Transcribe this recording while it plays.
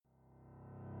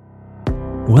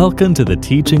Welcome to the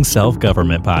Teaching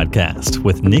Self-Government Podcast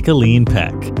with Nicolene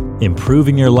Peck.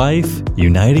 Improving your life,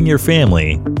 uniting your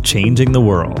family, changing the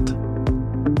world.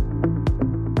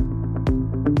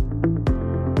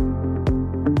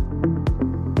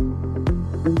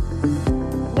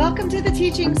 Welcome to the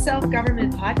Teaching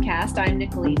Self-Government Podcast. I'm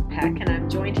Nicolene Peck, and I'm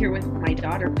joined here with my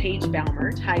daughter, Paige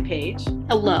Balmert. Hi, Paige.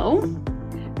 Hello.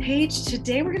 Paige,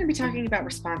 today we're going to be talking about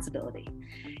responsibility.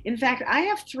 In fact, I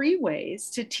have 3 ways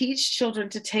to teach children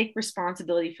to take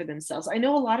responsibility for themselves. I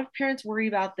know a lot of parents worry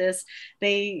about this.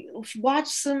 They watch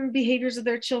some behaviors of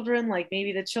their children, like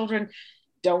maybe the children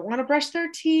don't want to brush their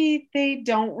teeth. They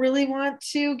don't really want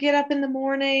to get up in the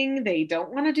morning. They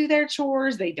don't want to do their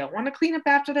chores. They don't want to clean up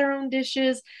after their own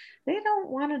dishes. They don't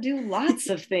want to do lots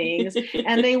of things.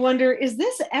 And they wonder, is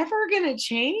this ever going to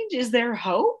change? Is there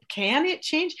hope? Can it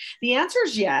change? The answer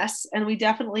is yes. And we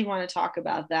definitely want to talk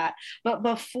about that. But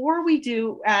before we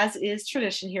do, as is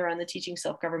tradition here on the Teaching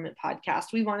Self-Government Podcast,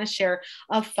 we want to share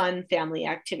a fun family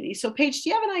activity. So Paige,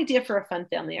 do you have an idea for a fun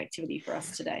family activity for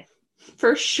us today?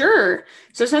 For sure.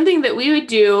 So something that we would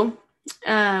do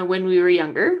when we were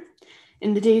younger,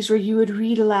 in the days where you would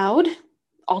read aloud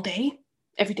all day,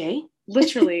 every day.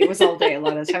 Literally, it was all day a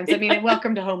lot of times. I mean,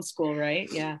 welcome to homeschool,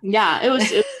 right? Yeah. Yeah, it was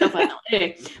so fun.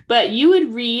 Okay. But you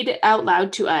would read out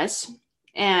loud to us.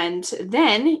 And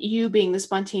then you, being the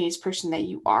spontaneous person that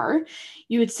you are,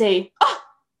 you would say, "Oh,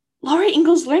 Laura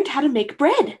Ingalls learned how to make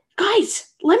bread.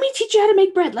 Guys, let me teach you how to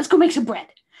make bread. Let's go make some bread."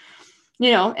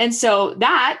 And so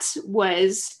that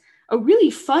was a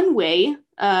really fun way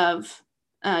of,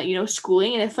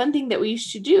 schooling, and a fun thing that we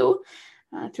used to do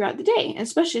throughout the day,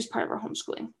 especially as part of our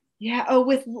homeschooling. Yeah. Oh,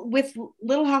 with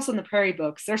Little House on the Prairie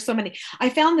books, there's so many.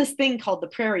 I found this thing called the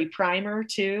Prairie Primer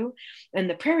too. And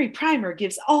the Prairie Primer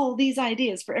gives all these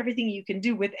ideas for everything you can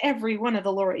do with every one of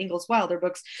the Laura Ingalls Wilder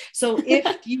books. So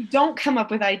if you don't come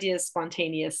up with ideas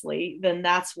spontaneously, then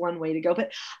that's one way to go.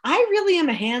 But I really am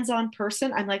a hands-on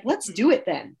person. I'm like, let's do it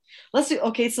then. Let's do.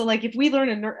 Okay. So like if we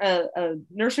learn a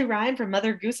nursery rhyme from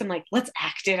Mother Goose, I'm like, let's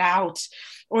act it out.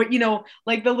 Or,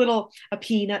 like a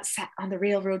peanut sat on the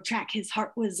railroad track. His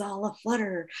heart was all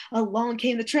aflutter. Along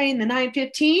came the train, the 9:15.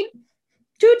 Toot,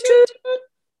 toot, toot.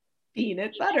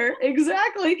 Peanut butter.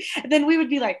 Exactly. And then we would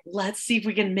be like, let's see if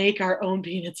we can make our own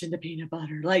peanuts into peanut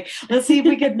butter. Like, let's see if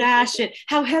we can mash it.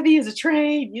 How heavy is a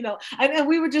train? And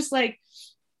we would just like,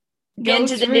 get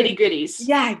into the nitty gritties.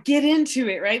 Yeah, get into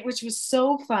it, right? Which was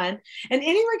so fun. And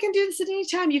anyone can do this at any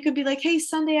time. You could be like, hey,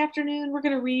 Sunday afternoon, we're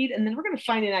going to read, and then we're going to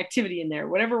find an activity in there,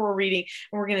 whatever we're reading,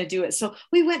 and we're going to do it. So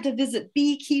we went to visit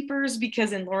beekeepers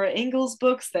because in Laura Ingalls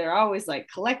books, they're always like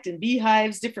collecting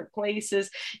beehives, different places.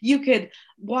 You could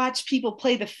watch people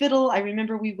play the fiddle. I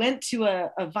remember we went to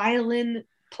a violin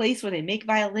place where they make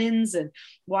violins and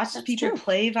watch people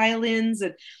play violins,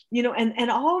 and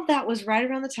and all of that was right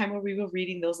around the time where we were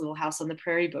reading those Little House on the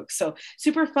Prairie books. So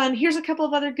super fun. Here's a couple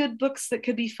of other good books that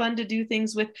could be fun to do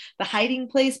things with. The Hiding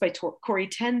Place by Corrie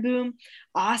ten Boom.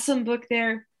 Awesome book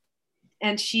there.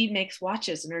 And she makes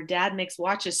watches, and her dad makes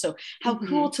watches. So how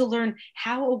cool to learn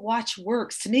how a watch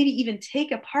works, to maybe even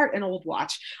take apart an old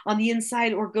watch on the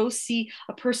inside, or go see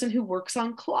a person who works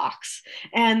on clocks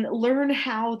and learn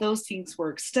how those things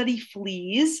work. Study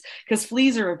fleas, because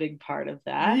fleas are a big part of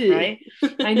that, right?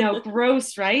 I know,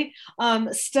 gross, right?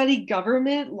 Study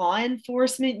government, law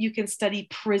enforcement. You can study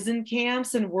prison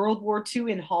camps in World War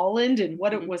II in Holland and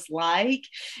what it was like,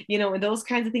 and those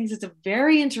kinds of things. It's a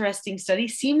very interesting study.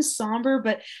 Seems somber,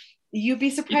 but you'd be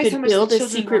surprised how much build the a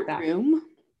children secret love that. room.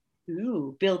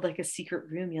 Ooh, build like a secret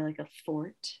room, like a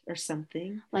fort or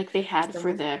something, like they had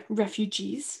for the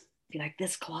refugees. Be like,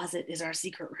 this closet is our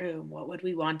secret room. What would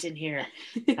we want in here?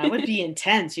 That would be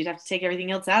intense. You'd have to take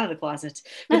everything else out of the closet,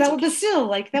 but that would be still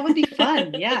like that would be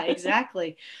fun. Yeah,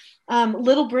 exactly.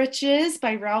 Little Britches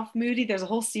by Ralph Moody. There's a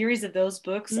whole series of those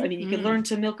books. I mean, you could learn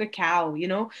to milk a cow,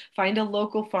 find a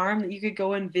local farm that you could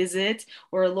go and visit,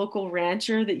 or a local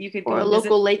rancher that you could go or a and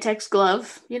local latex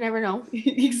glove. You never know.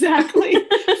 Exactly.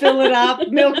 Fill it up,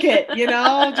 milk it,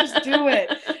 just do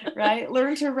it, right?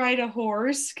 Learn to ride a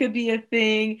horse could be a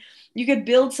thing. You could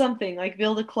build something, like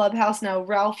build a clubhouse. Now,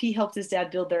 Ralph, he helped his dad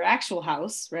build their actual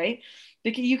house, right?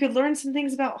 You could learn some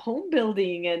things about home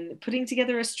building and putting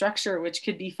together a structure, which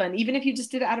could be fun, even if you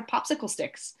just did it out of popsicle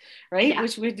sticks, right? Yeah.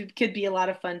 Which could be a lot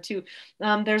of fun too.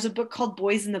 There's a book called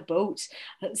Boys in the Boat.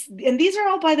 And these are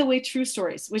all, by the way, true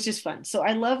stories, which is fun. So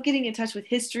I love getting in touch with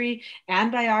history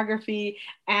and biography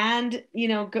and,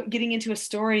 getting into a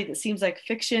story that seems like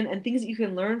fiction and things that you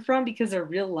can learn from because they're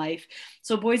real life.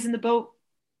 So Boys in the Boat,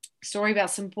 story about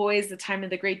some boys, the time of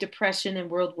the Great Depression and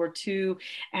World War II,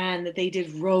 and that they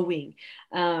did rowing.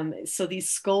 So these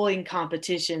sculling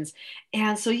competitions.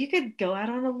 And so you could go out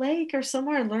on a lake or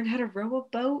somewhere and learn how to row a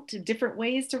boat, different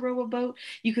ways to row a boat.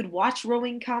 You could watch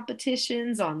rowing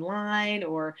competitions online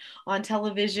or on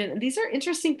television. And these are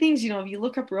interesting things. If you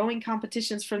look up rowing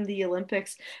competitions from the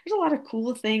Olympics, there's a lot of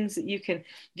cool things that you can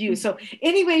view. So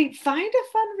anyway, find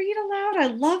a fun read aloud. I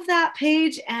love that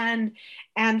page, and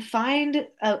find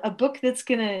a book that's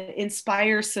going to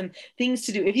inspire some things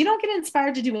to do. If you don't get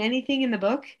inspired to do anything in the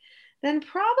book, then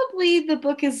probably the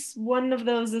book is one of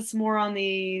those that's more on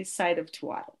the side of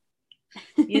twaddle.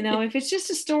 If it's just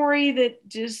a story that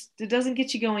it doesn't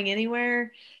get you going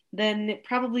anywhere, then it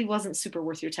probably wasn't super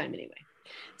worth your time anyway.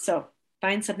 So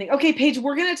find something. Okay, Paige,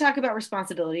 we're going to talk about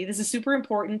responsibility. This is super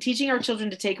important. Teaching our children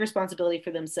to take responsibility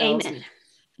for themselves. Amen.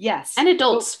 Yes. And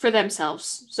adults for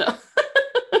themselves. So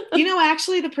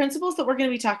actually the principles that we're going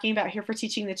to be talking about here for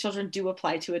teaching the children do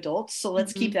apply to adults. So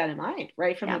let's keep that in mind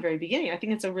right from the very beginning. I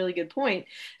think it's a really good point.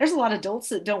 There's a lot of adults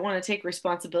that don't want to take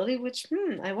responsibility, which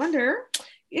I wonder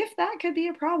if that could be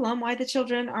a problem, why the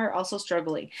children are also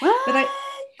struggling. What?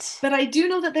 But I do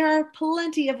know that there are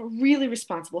plenty of really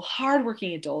responsible,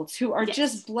 hardworking adults who are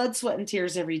just blood, sweat, and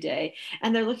tears every day.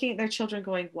 And they're looking at their children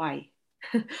going, why?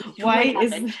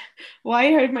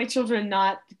 why are my children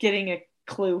not getting a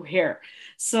clue here?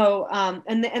 So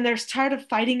and they're tired of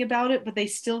fighting about it, but they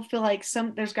still feel like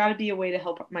there's got to be a way to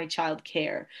help my child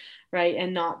care, right,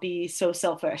 and not be so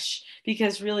selfish.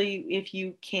 Because really, if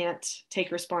you can't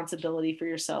take responsibility for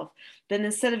yourself, then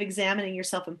instead of examining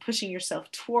yourself and pushing yourself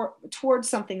towards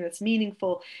something that's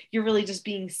meaningful, you're really just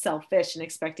being selfish and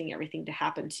expecting everything to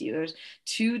happen to you. There's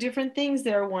two different things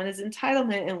there. One is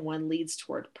entitlement and one leads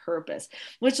toward purpose,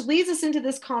 which leads us into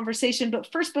this conversation. But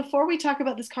first, before we talk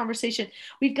about this conversation,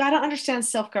 we've got to understand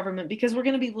self-government, because we're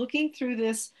going to be looking through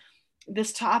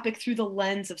this topic through the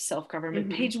lens of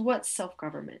self-government. Paige, what's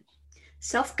self-government?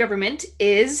 Self-government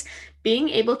is being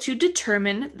able to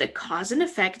determine the cause and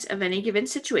effect of any given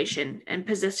situation and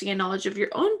possessing a knowledge of your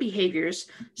own behaviors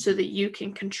so that you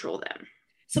can control them.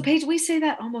 So Paige, we say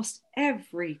that almost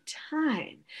every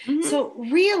time. So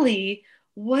really,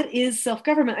 what is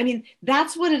self-government? I mean,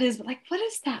 that's what it is, but what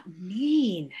does that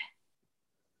mean?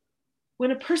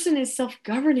 When a person is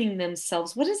self-governing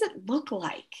themselves, what does it look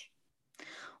like?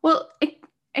 Well,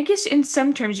 I guess in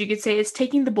some terms you could say it's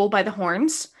taking the bull by the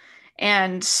horns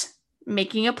and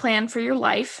making a plan for your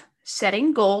life,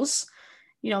 setting goals,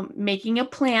 making a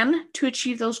plan to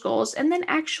achieve those goals, and then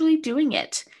actually doing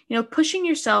it, pushing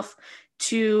yourself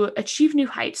to achieve new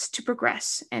heights, to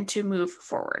progress, and to move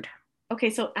forward. Okay,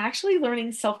 so actually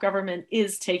learning self-government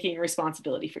is taking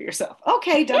responsibility for yourself.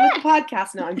 Okay, done with the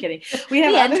podcast. No, I'm kidding. We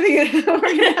have other things, we're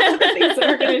gonna have other things that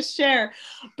we're going to share.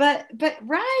 But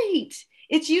right,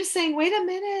 it's you saying, wait a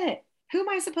minute, who am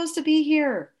I supposed to be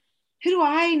here? Who do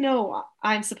I know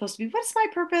I'm supposed to be? What's my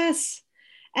purpose?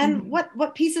 And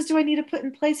what pieces do I need to put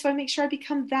in place so I make sure I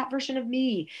become that version of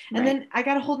me? And then I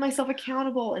got to hold myself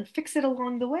accountable and fix it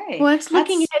along the way. Well, it's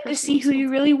looking ahead to see who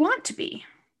you really want to be.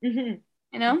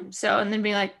 So, and then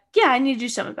being like, yeah, I need to do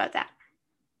something about that.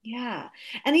 Yeah.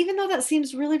 And even though that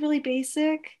seems really, really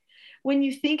basic, when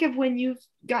you think of when you've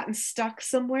gotten stuck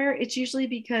somewhere, it's usually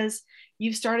because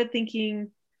you've started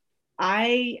thinking,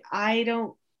 I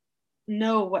don't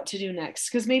know what to do next,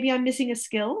 because maybe I'm missing a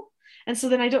skill. And so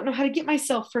then I don't know how to get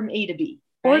myself from A to B.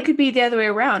 Right? Or it could be the other way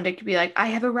around. It could be like, I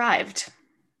have arrived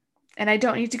and I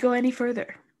don't need to go any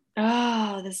further.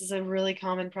 Oh, this is a really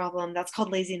common problem. That's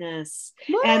called laziness.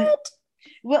 What? And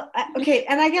okay.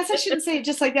 And I guess I shouldn't say it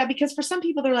just like that, because for some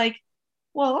people they're like,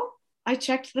 well, I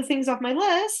checked the things off my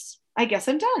list. I guess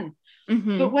I'm done.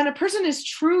 But when a person is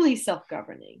truly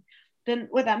self-governing, then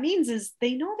what that means is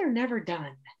they know they're never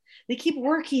done. They keep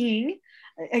working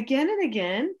again and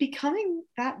again, becoming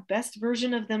that best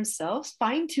version of themselves,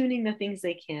 fine-tuning the things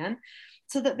they can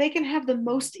so that they can have the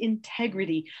most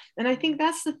integrity. And I think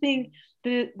that's the thing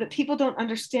that people don't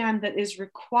understand that is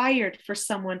required for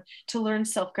someone to learn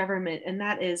self-government, and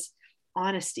that is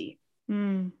honesty.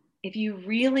 If you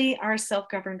really are a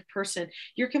self-governed person,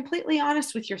 you're completely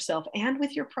honest with yourself and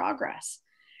with your progress.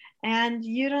 And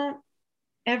you don't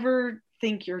ever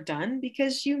think you're done,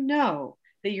 because you know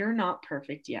that you're not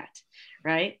perfect yet,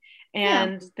 right?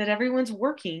 And that everyone's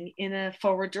working in a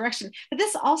forward direction. But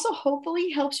this also hopefully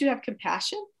helps you have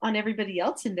compassion on everybody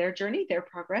else in their journey, their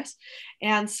progress.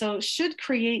 And so should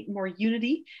create more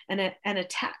unity and an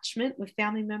attachment with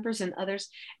family members and others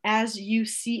as you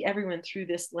see everyone through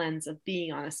this lens of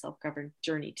being on a self-governed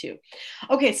journey too.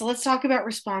 Okay, so let's talk about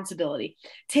responsibility.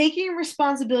 Taking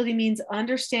responsibility means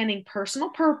understanding personal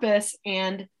purpose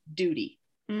and duty.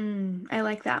 I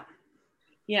like that.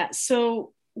 Yeah.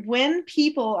 So when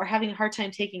people are having a hard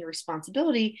time taking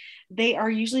responsibility, they are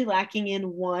usually lacking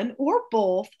in one or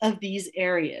both of these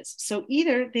areas. So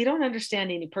either they don't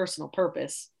understand any personal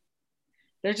purpose,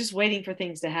 they're just waiting for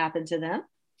things to happen to them.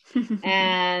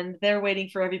 And they're waiting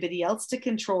for everybody else to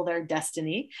control their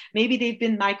destiny. Maybe they've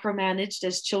been micromanaged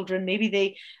as children. Maybe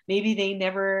they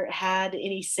never had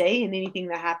any say in anything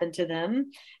that happened to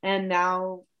them, and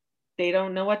now they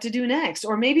don't know what to do next.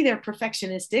 Or maybe they're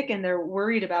perfectionistic and they're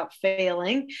worried about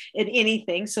failing in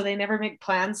anything, so they never make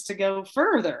plans to go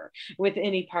further with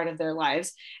any part of their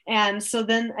lives. And so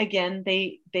then again,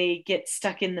 they get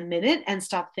stuck in the minute and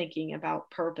stop thinking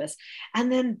about purpose.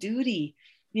 And then duty.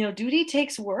 Duty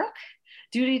takes work.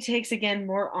 Duty takes, again,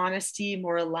 more honesty,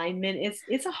 more alignment.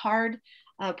 It's a hard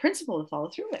principle to follow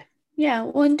through with. Yeah.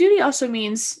 Well, and duty also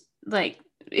means, like,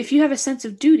 if you have a sense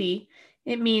of duty,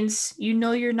 it means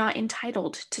you're not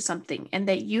entitled to something and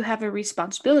that you have a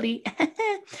responsibility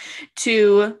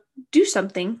to do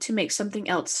something to make something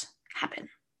else happen.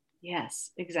 Yes,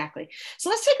 exactly.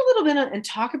 So let's take a little bit and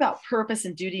talk about purpose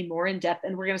and duty more in depth.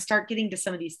 And we're going to start getting to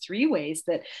some of these 3 ways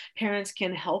that parents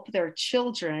can help their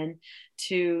children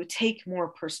to take more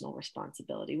personal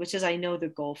responsibility, which is, I know, the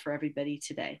goal for everybody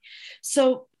today.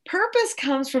 So purpose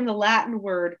comes from the Latin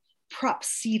word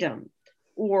propsitum,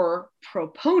 or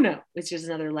propono, which is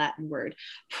another Latin word.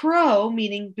 Pro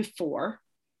meaning before,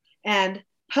 and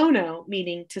pono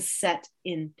meaning to set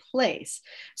in place.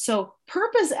 So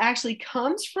purpose actually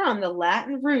comes from the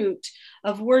Latin root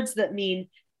of words that mean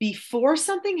before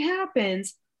something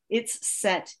happens, it's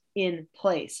set in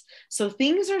place. So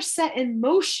things are set in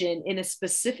motion in a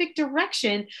specific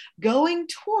direction, going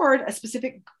toward a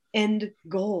specific end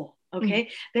goal.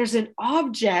 Okay. There's an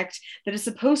object that is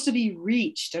supposed to be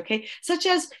reached. Okay. Such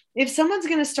as if someone's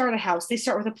going to start a house, they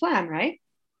start with a plan, right?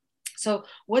 So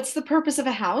what's the purpose of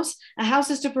a house? A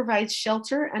house is to provide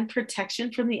shelter and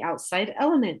protection from the outside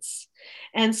elements.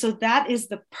 And so that is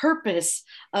the purpose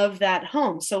of that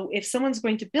home. So if someone's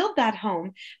going to build that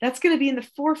home, that's going to be in the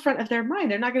forefront of their mind.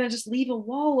 They're not going to just leave a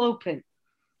wall open,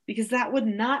 because that would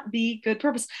not be good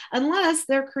purpose, unless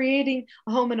they're creating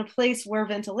a home in a place where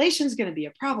ventilation is going to be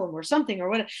a problem or something or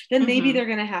whatever. Then maybe they're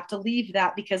going to have to leave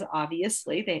that, because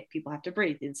obviously people have to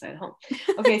breathe inside a home.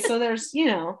 Okay, so there's,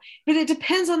 but it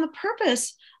depends on the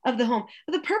purpose of the home.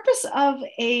 The purpose of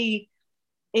a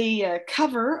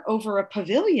cover over a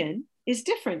pavilion is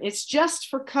different. It's just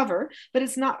for cover, but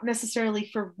it's not necessarily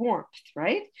for warmth,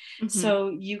 right? So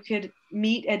you could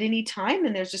meet at any time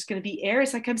and there's just going to be air.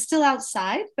 It's like, I'm still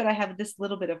outside, but I have this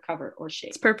little bit of cover or shade.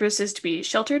 Its purpose is to be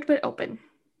sheltered but open.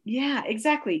 Yeah,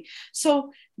 exactly.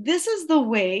 So this is the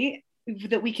way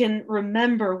that we can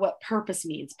remember what purpose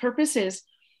means. Purpose is,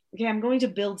 okay, I'm going to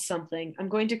build something. I'm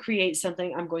going to create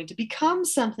something. I'm going to become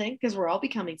something, because we're all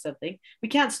becoming something. We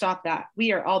can't stop that.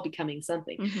 We are all becoming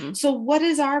something. So what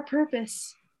is our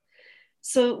purpose?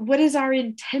 So what is our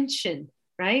intention,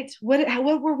 right? What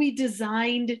were we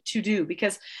designed to do?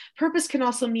 Because purpose can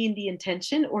also mean the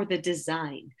intention or the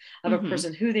design of a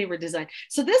person, who they were designed.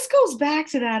 So this goes back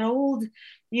to that old,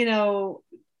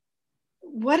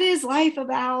 what is life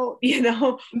about?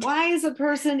 Why is a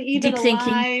person even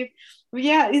alive?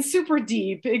 Yeah, it's super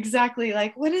deep. Exactly.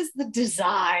 Like, what is the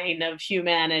design of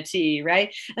humanity,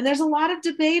 right? And there's a lot of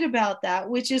debate about that,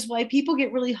 which is why people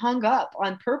get really hung up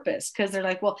on purpose, because they're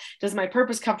like, well, does my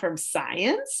purpose come from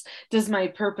science? Does my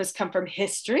purpose come from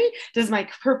history? Does my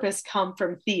purpose come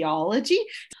from theology?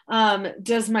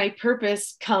 Does my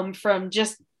purpose come from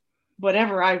just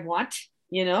whatever I want?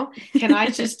 Can I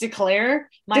just declare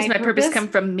Does my purpose come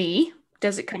from me?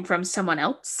 Does it come from someone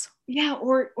else? Yeah.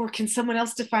 Or can someone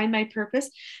else define my purpose?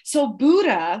 So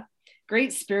Buddha,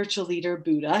 great spiritual leader,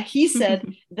 Buddha, he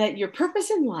said that your purpose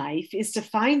in life is to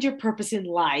find your purpose in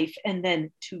life and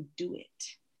then to do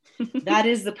it. That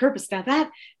is the purpose.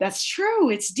 Now that's true.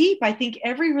 It's deep. I think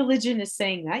every religion is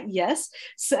saying that. Yes.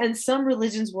 So, and some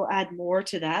religions will add more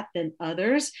to that than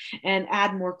others and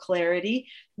add more clarity,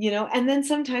 and then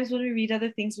sometimes when we read other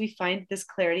things, we find this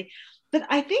clarity. But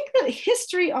I think that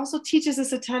history also teaches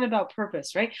us a ton about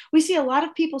purpose, right? We see a lot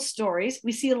of people's stories.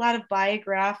 We see a lot of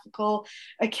biographical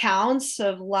accounts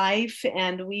of life,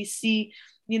 and we see,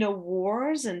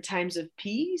 wars and times of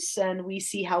peace, and we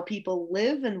see how people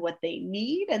live and what they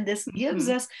need. And this gives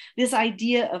us this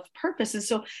idea of purpose. And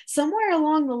so somewhere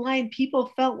along the line,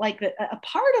 people felt like that a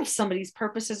part of somebody's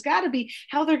purpose has got to be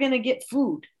how they're going to get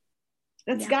food.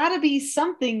 That's got to be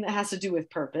something that has to do with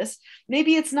purpose.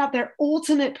 Maybe it's not their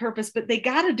ultimate purpose, but they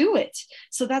got to do it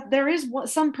so that there is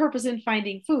some purpose in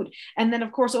finding food. And then,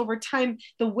 of course, over time,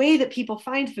 the way that people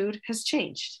find food has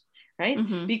changed, right?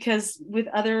 Mm-hmm. Because with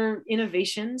other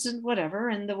innovations and whatever,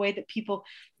 and the way that people,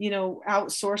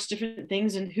 outsource different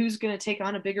things, and who's going to take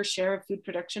on a bigger share of food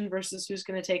production versus who's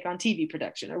going to take on TV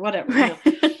production or whatever, Right.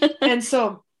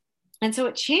 And so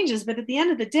it changes, but at the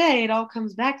end of the day, it all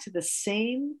comes back to the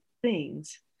same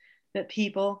things that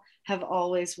people have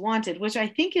always wanted, which I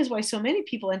think is why so many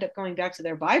people end up going back to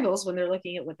their Bibles when they're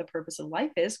looking at what the purpose of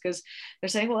life is, because they're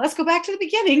saying, well, let's go back to the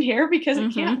beginning here, because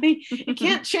it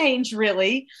can't change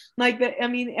really. Like that. I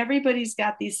mean, everybody's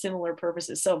got these similar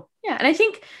purposes. So yeah. And I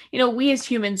think, we as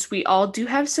humans, we all do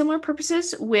have similar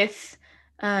purposes with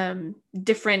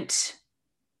different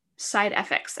side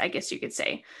effects, I guess you could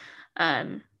say.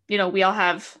 We all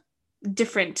have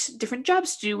different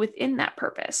jobs to do within that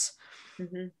purpose.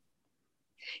 Mm-hmm.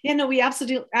 Yeah, no, we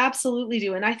absolutely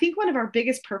do. And I think one of our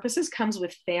biggest purposes comes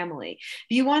with family.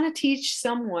 If you want to teach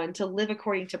someone to live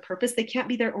according to purpose, they can't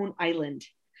be their own island.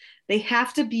 They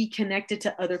have to be connected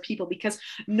to other people, because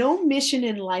no mission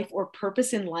in life or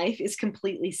purpose in life is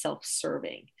completely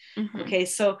self-serving. Mm-hmm. Okay.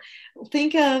 So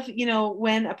think of,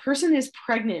 when a person is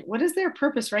pregnant, what is their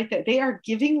purpose, right? That they are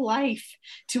giving life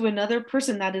to another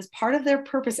person. That is part of their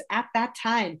purpose at that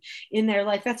time in their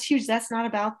life. That's huge. That's not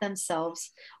about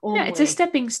themselves only. Yeah, it's a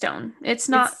stepping stone. It's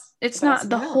not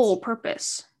the whole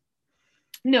purpose.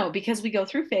 No, because we go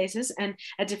through phases, and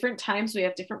at different times we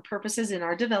have different purposes in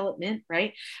our development,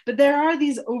 right? But there are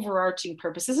these overarching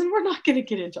purposes, and we're not going to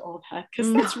get into all that,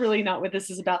 because that's really not what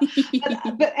this is about.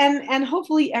 And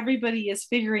hopefully everybody is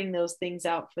figuring those things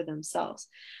out for themselves.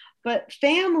 But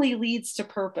family leads to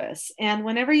purpose. And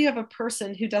whenever you have a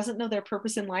person who doesn't know their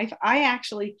purpose in life, I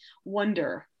actually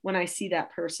wonder when I see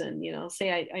that person,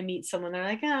 say I meet someone, they're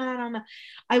like, I don't know.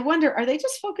 I wonder, are they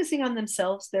just focusing on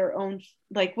themselves, their own,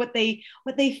 like what they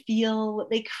feel,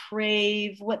 what they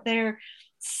crave, what their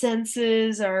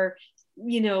senses are,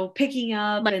 picking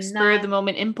up, like and spur of the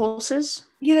moment impulses?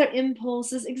 Yeah, their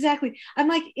impulses. Exactly. I'm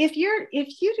like, if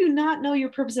you do not know your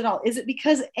purpose at all, is it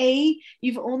because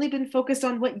you've only been focused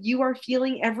on what you are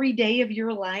feeling every day of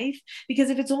your life?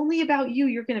 Because if it's only about you,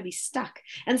 you're going to be stuck.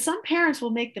 And some parents will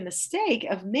make the mistake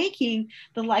of making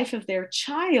the life of their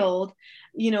child,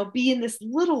 be in this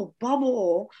little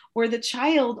bubble where the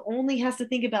child only has to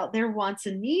think about their wants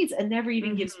and needs, and never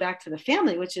even gives back to the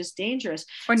family, which is dangerous.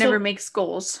 Or never makes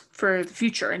goals for the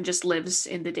future and just lives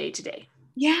in the day to day.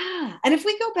 Yeah. And if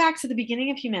we go back to the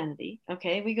beginning of humanity,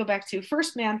 okay, we go back to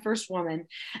first man, first woman,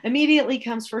 immediately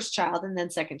comes first child, and then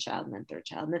second child, and then third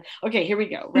child. And then, okay, here we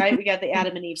go, right? We got the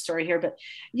Adam and Eve story here, but,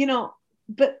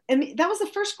 that was the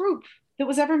first group that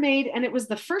was ever made. And it was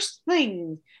the first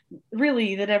thing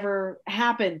really that ever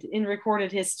happened in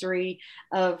recorded history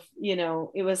of,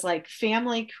 it was like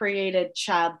family created,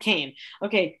 child came.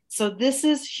 Okay. So this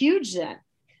is huge then.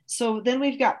 So then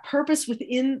we've got purpose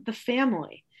within the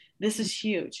family. This is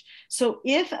huge. So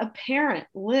if a parent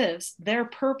lives their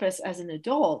purpose as an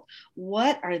adult,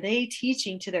 what are they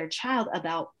teaching to their child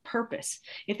about purpose?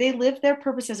 If they live their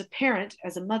purpose as a parent,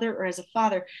 as a mother, or as a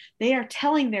father, they are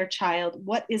telling their child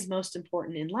what is most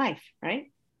important in life,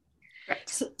 right? Right.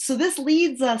 So this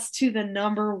leads us to the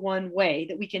number one way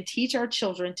that we can teach our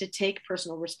children to take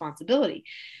personal responsibility.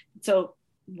 So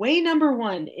way number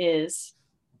one is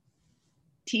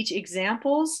teach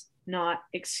examples, not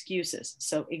excuses.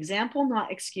 So example,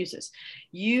 not excuses.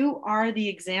 You are the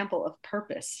example of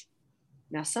purpose.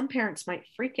 Now, some parents might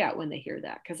freak out when they hear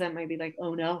that, because that might be like,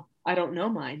 oh no, I don't know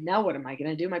mine. Now what am I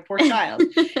going to do? My poor child.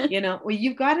 Well,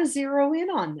 you've got to zero in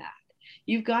on that.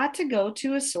 You've got to go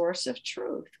to a source of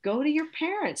truth. Go to your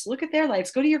parents, look at their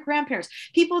lives, go to your grandparents,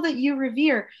 people that you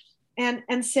revere,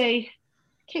 and say,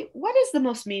 okay, what is the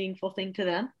most meaningful thing to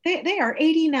them? They are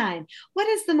 89. What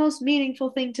is the most meaningful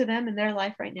thing to them in their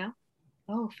life right now?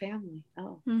 Oh, family.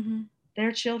 Oh,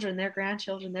 their children, their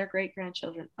grandchildren, their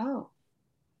great-grandchildren. Oh,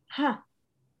 huh.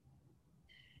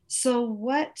 So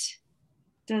what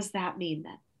does that mean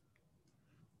then?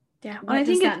 Yeah, well, I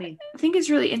think it's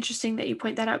really interesting that you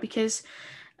point that out, because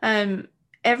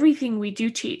everything we do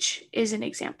teach is an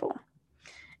example.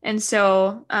 And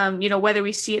so, whether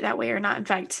we see it that way or not, in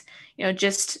fact,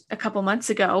 just a couple months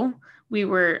ago, we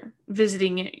were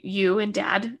visiting you and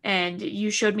Dad, and you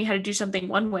showed me how to do something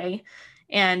one way.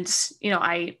 And,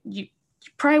 you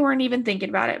probably weren't even thinking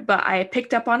about it, but I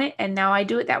picked up on it, and now I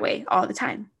do it that way all the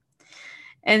time.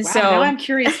 And wow, so now I'm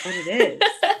curious what it is.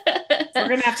 We're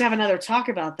going to have another talk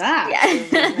about that.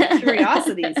 Yeah. So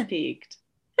curiosity is piqued.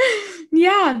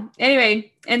 Yeah.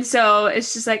 Anyway. And so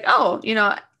it's just like, oh,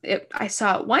 I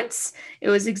saw it once, it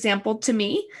was example to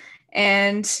me.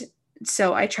 And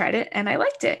so I tried it and I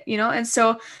liked it, and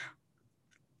so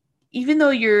even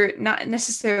though you're not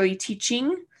necessarily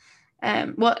teaching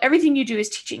Well, everything you do is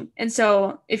teaching. And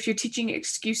so if you're teaching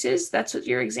excuses, that's what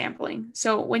you're exampling.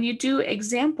 So when you do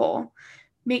example,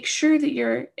 make sure that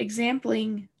you're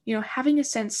exampling, having a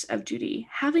sense of duty,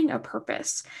 having a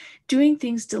purpose, doing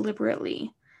things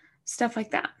deliberately, stuff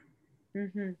like that.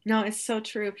 Mm-hmm. No, it's so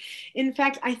true. In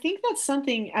fact, I think that's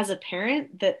something as a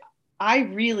parent that I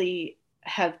really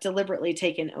have deliberately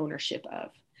taken ownership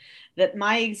of, that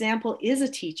my example is a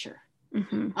teacher.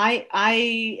 Mm-hmm.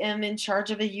 I am in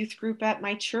charge of a youth group at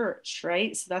my church,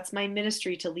 right? So that's my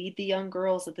ministry, to lead the young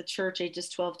girls at the church ages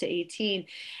 12 to 18.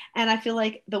 And I feel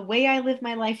like the way I live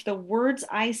my life, the words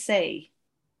I say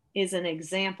is an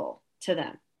example to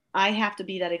them. I have to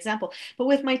be that example. But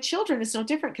with my children, it's no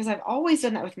different, because I've always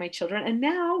done that with my children. And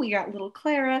now we got little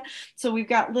Clara. So we've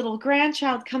got little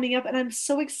grandchild coming up. And I'm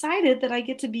so excited that I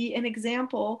get to be an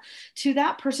example to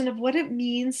that person of what it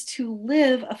means to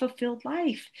live a fulfilled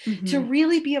life, Mm-hmm. to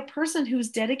really be a person who's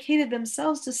dedicated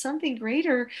themselves to something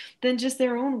greater than just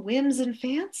their own whims and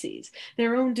fancies,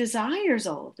 their own desires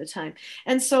all of the time.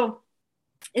 And so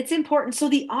it's important. So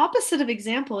the opposite of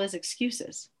example is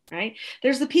excuses, right?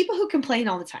 There's the people who complain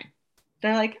all the time.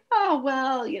 They're like, oh,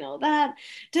 well, that,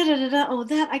 da da da da, oh,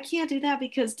 that, I can't do that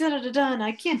because da da da da, and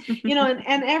I can't,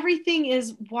 and everything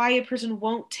is why a person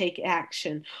won't take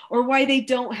action, or why they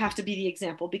don't have to be the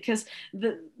example, because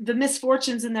the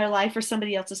misfortunes in their life are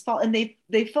somebody else's fault. And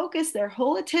they focus their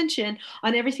whole attention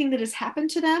on everything that has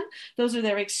happened to them. Those are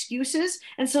their excuses.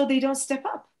 And so they don't step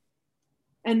up.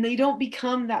 And they don't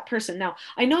become that person. Now,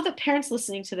 I know that parents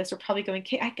listening to this are probably going,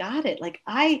 okay, I got it. Like,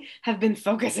 I have been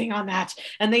focusing on that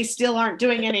and they still aren't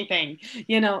doing anything,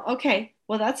 okay,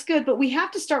 well, that's good. But we have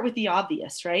to start with the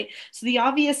obvious, right? So the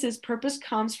obvious is purpose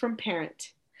comes from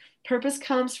parent. Purpose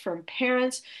comes from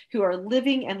parents who are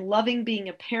living and loving being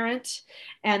a parent,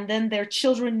 and then their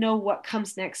children know what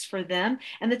comes next for them.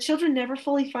 And the children never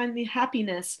fully find the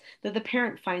happiness that the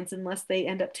parent finds unless they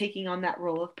end up taking on that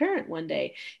role of parent one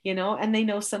day, and they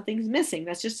know something's missing.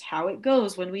 That's just how it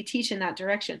goes when we teach in that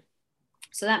direction.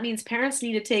 So that means parents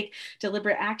need to take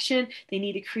deliberate action. They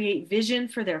need to create vision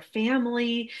for their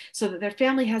family so that their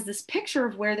family has this picture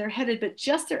of where they're headed, but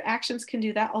just their actions can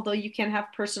do that. Although you can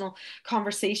have personal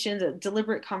conversations,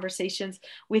 deliberate conversations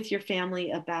with your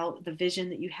family about the vision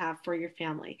that you have for your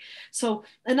family. So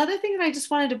another thing that I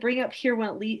just wanted to bring up here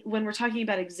when we're talking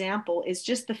about example is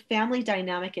just the family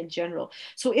dynamic in general.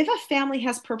 So if a family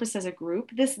has purpose as a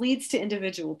group, this leads to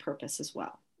individual purpose as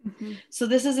well. Mm-hmm. So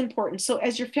this is important. So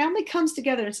as your family comes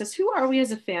together and says, who are we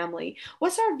as a family?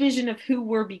 What's our vision of who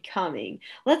we're becoming?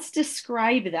 Let's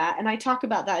describe that. And I talk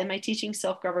about that in my Teaching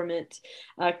Self-Government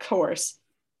course.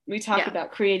 We talk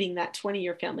about creating that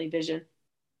 20-year family vision.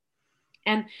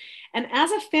 And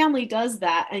as a family does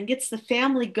that and gets the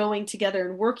family going together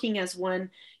and working as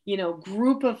one,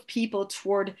 group of people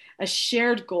toward a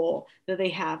shared goal that they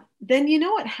have, then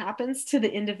what happens to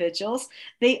the individuals?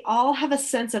 They all have a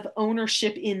sense of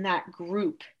ownership in that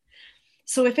group.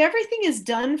 So if everything is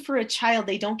done for a child,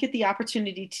 they don't get the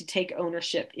opportunity to take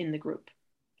ownership in the group.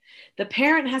 The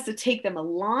parent has to take them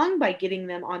along by getting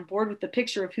them on board with the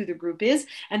picture of who the group is,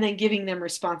 and then giving them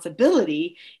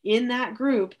responsibility in that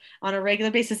group on a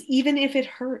regular basis, even if it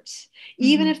hurts. Mm-hmm.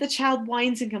 Even if the child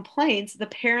whines and complains, the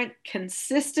parent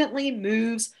consistently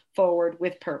moves forward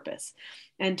with purpose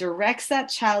and directs that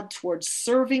child towards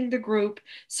serving the group,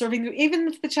 even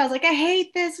if the child's like, I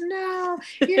hate this. No,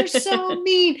 you're so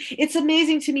mean. It's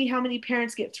amazing to me how many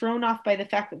parents get thrown off by the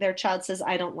fact that their child says,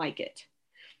 I don't like it.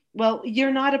 Well,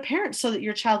 you're not a parent so that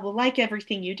your child will like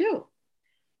everything you do,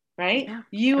 right?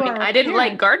 Yeah. I didn't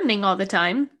like gardening all the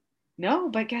time. No,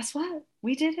 but guess what?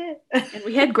 We did it. And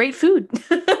we had great food. We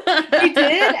did.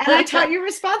 And I taught you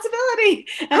responsibility.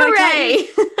 And hooray!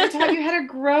 I taught you how to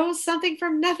grow something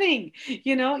from nothing.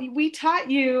 We taught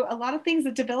you a lot of things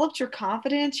that developed your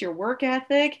confidence, your work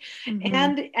ethic.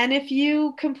 Mm-hmm. And if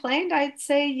you complained, I'd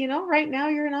say, right now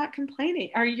you're not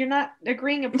complaining, or you're not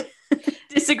agreeing.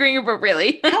 Disagreeing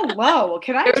appropriately. Hello.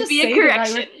 Can I just say a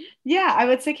correction? I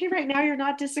would say, okay, right now you're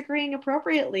not disagreeing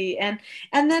appropriately. And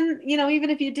then, even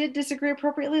if you did disagree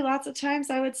appropriately, lots of times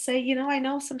I would say, I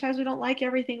know sometimes we don't like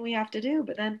everything we have to do,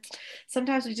 but then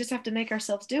sometimes we just have to make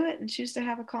ourselves do it and choose to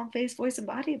have a calm face, voice, and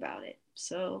body about it.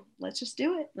 So let's just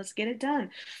do it. Let's get it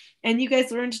done. And you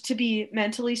guys learned to be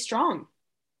mentally strong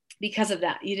because of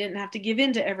that. You didn't have to give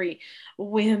in to every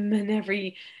whim and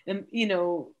every,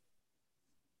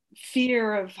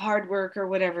 fear of hard work or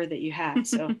whatever that you had.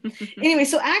 So anyway,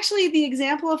 so actually the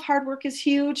example of hard work is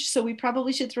huge. So we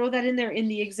probably should throw that in there in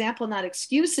the example, not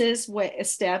excuses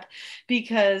step,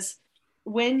 because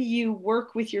when you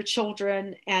work with your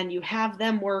children and you have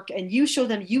them work and you show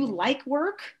them you like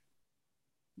work,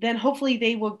 then hopefully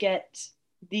they will get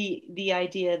the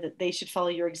idea that they should follow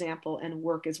your example and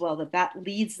work as well, that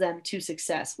leads them to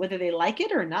success, whether they like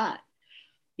it or not.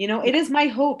 It is my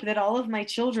hope that all of my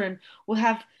children will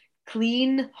have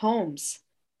clean homes,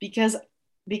 because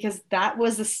that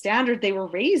was the standard they were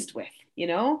raised with,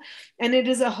 and it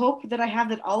is a hope that I have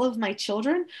that all of my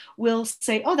children will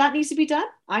say, oh, that needs to be done,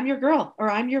 I'm your girl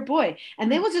or I'm your boy,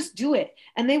 and they will just do it,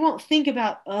 and they won't think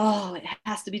about, oh, it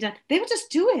has to be done. They will just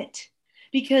do it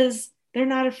because they're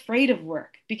not afraid of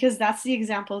work, because that's the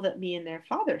example that me and their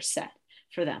father set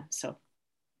for them. So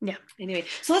yeah, anyway,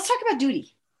 so let's talk about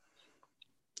duty.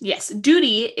 Yes,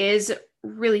 duty is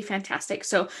really fantastic.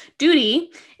 So duty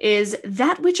is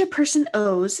that which a person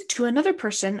owes to another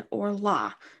person or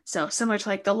law. So similar to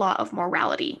like the law of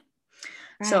morality.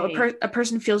 Right. So a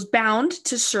person feels bound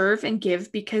to serve and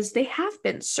give because they have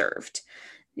been served,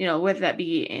 whether that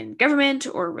be in government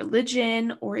or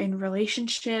religion or in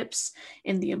relationships,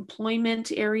 in the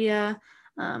employment area,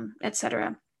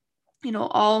 etc.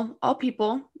 All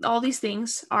people, all these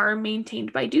things are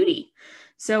maintained by duty.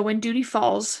 So when duty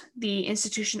falls, the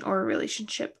institution or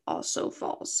relationship also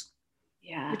falls.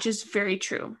 Yeah. Which is very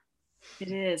true. It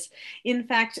is. In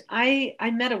fact, I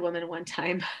met a woman one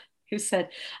time who said,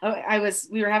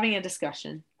 we were having a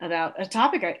discussion about a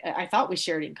topic I thought we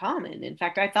shared in common. In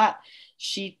fact, I thought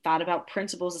she thought about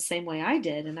principles the same way I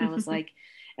did. And I was like,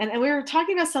 and we were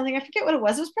talking about something, I forget what it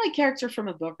was. It was probably a character from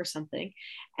a book or something.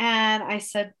 And I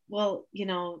said, well,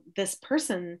 this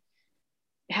person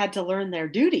had to learn their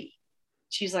duty.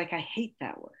 She's like, I hate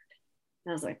that word.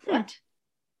 And I was like, what?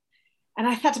 And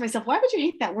I thought to myself, why would you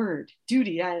hate that word?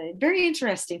 Duty. Very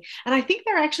interesting. And I think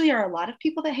there actually are a lot of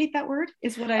people that hate that word,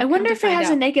 is what I wonder if it has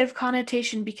a negative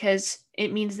connotation because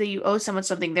it means that you owe someone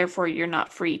something, therefore you're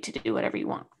not free to do whatever you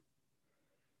want.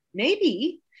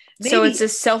 Maybe. So it's a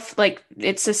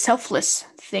selfless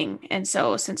thing. And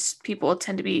so since people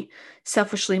tend to be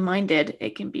selfishly minded,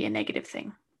 it can be a negative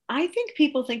thing. I think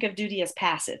people think of duty as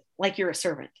passive, like you're a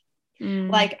servant.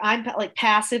 Like I'm like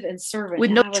passive and servant.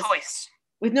 With no choice.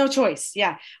 With no choice,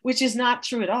 yeah, which is not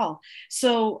true at all.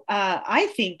 So I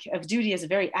think of duty as a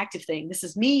very active thing. This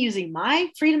is me using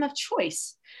my freedom of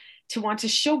choice to want to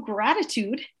show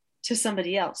gratitude to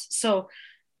somebody else. So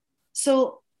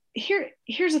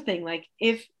here's the thing. Like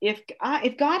if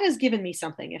God has given me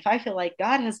something, if I feel like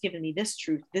God has given me this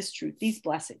truth, these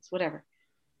blessings, whatever,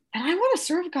 and I want to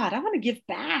serve God, I want to give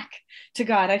back to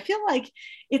God, I feel like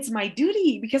it's my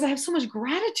duty because I have so much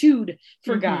gratitude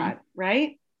for God,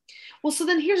 right? Well, so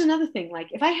then here's another thing. Like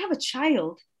if I have a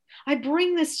child, I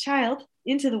bring this child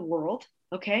into the world,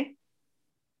 okay?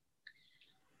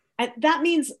 And that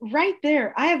means right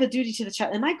there, I have a duty to the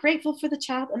child. Am I grateful for the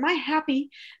child? Am I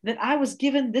happy that I was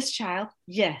given this child?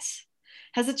 Yes.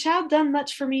 Has the child done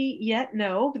much for me yet?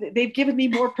 No. They've given me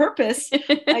more purpose.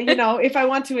 If I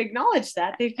want to acknowledge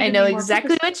that, they've given I know me more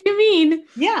exactly purpose. what you mean.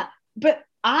 Yeah, but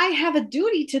I have a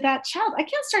duty to that child. I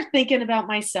can't start thinking about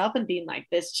myself and being like,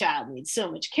 this child needs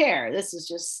so much care. This is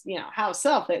just, how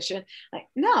selfish. And like,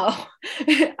 no,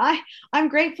 I'm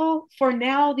grateful for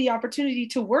now the opportunity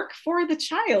to work for the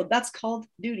child. That's called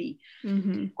duty.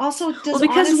 Mm-hmm. Also,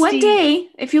 because one day,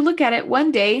 if you look at it,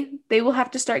 one day they will have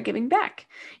to start giving back,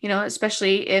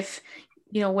 especially if,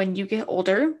 when you get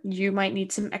older, you might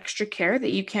need some extra care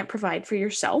that you can't provide for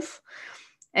yourself.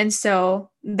 And so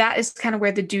that is kind of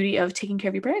where the duty of taking care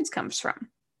of your parents comes from.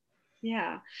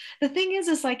 Yeah. The thing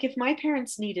is like if my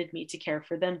parents needed me to care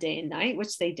for them day and night,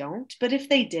 which they don't, but if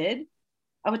they did,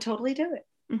 I would totally do it.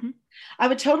 Mm-hmm. I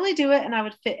would totally do it, and I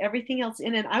would fit everything else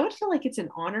in. And I would feel like it's an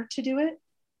honor to do it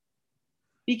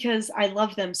because I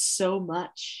love them so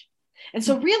much. And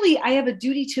so really I have a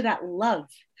duty to that love.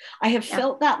 I have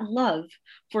felt that love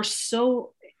for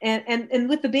so. And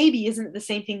with the baby, isn't it the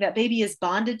same thing? That baby is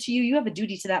bonded to you. You have a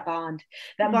duty to that bond.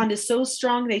 That bond is so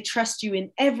strong. They trust you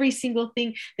in every single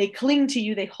thing. They cling to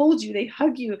you. They hold you. They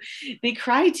hug you. They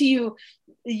cry to you.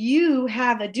 You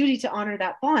have a duty to honor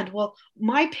that bond. Well,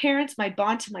 my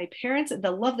bond to my parents, and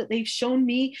the love that they've shown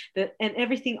me, and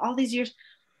everything, all these years,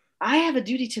 I have a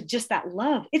duty to just that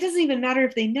love. It doesn't even matter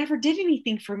if they never did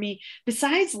anything for me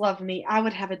besides love me. I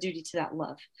would have a duty to that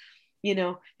love.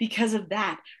 Because of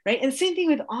that, right? And the same thing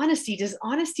with honesty. Does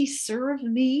honesty serve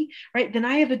me, right? Then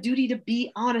I have a duty to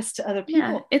be honest to other people.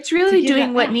 Yeah, it's really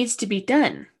doing what needs to be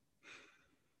done.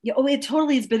 Yeah, it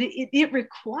totally is, but it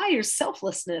requires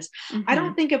selflessness. Mm-hmm. I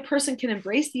don't think a person can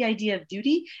embrace the idea of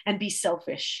duty and be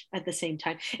selfish at the same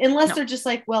time, unless they're just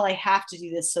like, well, I have to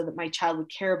do this so that my child would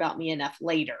care about me enough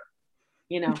later,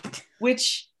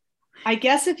 which I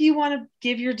guess if you want to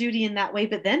give your duty in that way,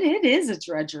 but then it is a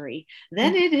drudgery.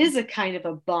 Then it is a kind of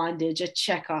a bondage, a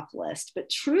checkoff list. But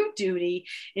true duty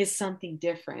is something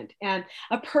different. And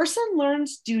a person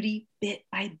learns duty bit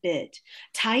by bit,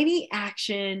 tiny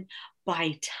action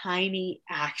by tiny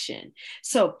action.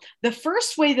 So the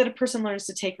first way that a person learns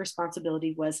to take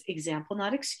responsibility was example,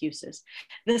 not excuses.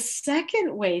 The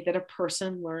second way that a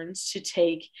person learns to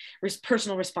take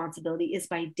personal responsibility is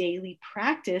by daily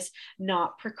practice,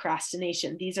 not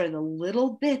procrastination. These are the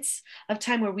little bits of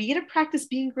time where we get to practice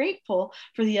being grateful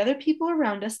for the other people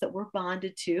around us that we're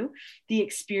bonded to, the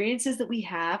experiences that we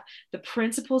have, the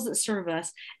principles that serve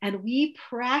us, and we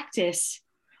practice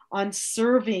on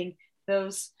serving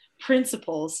those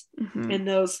principles and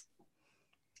those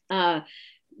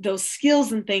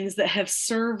skills and things that have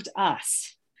served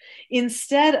us,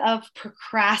 instead of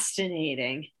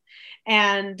procrastinating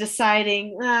and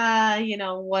deciding,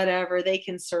 whatever, they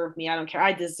can serve me, I don't care,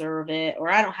 I deserve it,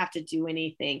 or I don't have to do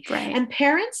anything. Right. And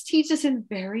parents teach us in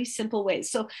very simple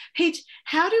ways. So Paige,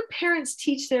 how do parents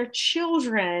teach their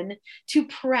children to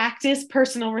practice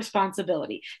personal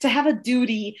responsibility, to have a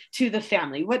duty to the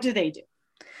family? What do they do?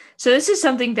 So this is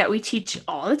something that we teach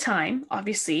all the time,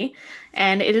 obviously,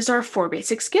 and it is our 4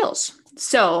 basic skills.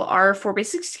 So our 4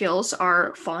 basic skills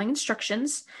are following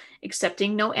instructions,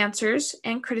 accepting no answers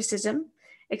and criticism,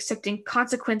 accepting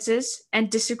consequences,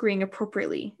 and disagreeing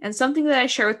appropriately. And something that I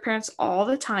share with parents all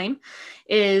the time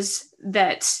is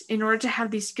that in order to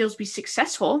have these skills be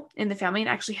successful in the family and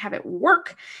actually have it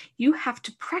work, you have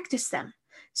to practice them.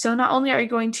 So not only are you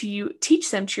going to teach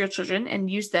them to your children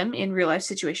and use them in real life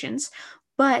situations,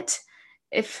 but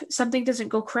if something doesn't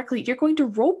go correctly, you're going to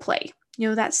role play,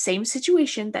 that same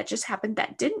situation that just happened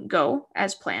that didn't go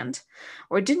as planned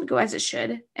or didn't go as it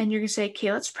should. And you're going to say,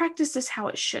 okay, let's practice this how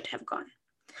it should have gone.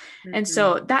 And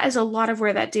so that is a lot of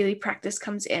where that daily practice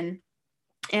comes in,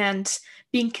 and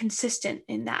being consistent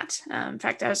in that. In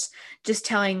fact, I was just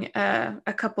telling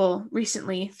a couple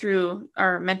recently through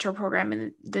our mentor program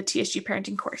in the TSG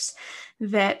parenting course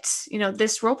that,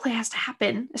 this role play has to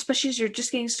happen, especially as you're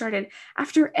just getting started,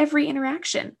 after every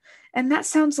interaction. And that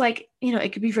sounds like,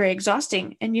 it could be very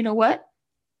exhausting. And you know what?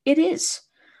 It is.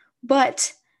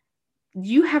 But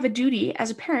you have a duty as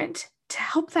a parent to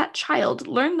help that child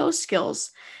learn those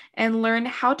skills and learn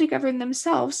how to govern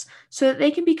themselves so that they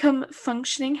can become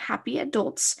functioning, happy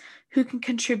adults who can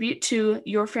contribute to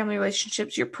your family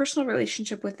relationships, your personal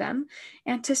relationship with them,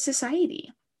 and to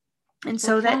society. And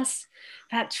so that's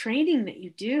that training that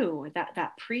you do,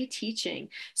 that pre-teaching.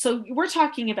 So we're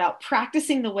talking about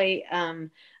practicing the way,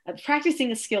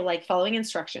 practicing a skill like following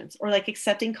instructions or like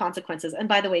accepting consequences. And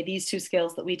by the way, these 2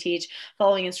 skills that we teach,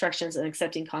 following instructions and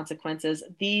accepting consequences,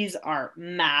 these are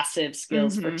massive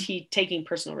skills for taking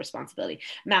personal responsibility.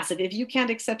 Massive. If you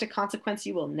can't accept a consequence,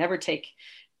 you will never take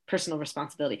personal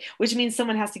responsibility, which means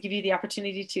someone has to give you the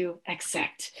opportunity to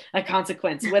accept a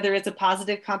consequence, whether it's a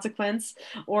positive consequence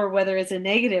or whether it's a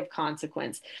negative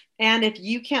consequence. And if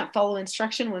you can't follow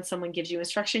instruction when someone gives you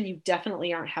instruction, you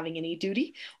definitely aren't having any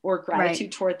duty or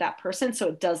gratitude toward that person. So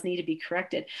it does need to be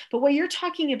corrected. But what you're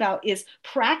talking about is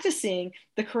practicing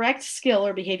the correct skill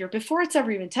or behavior before it's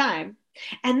ever even time,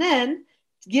 and then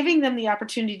giving them the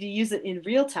opportunity to use it in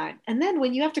real time. And then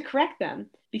when you have to correct them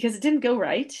because it didn't go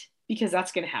right, because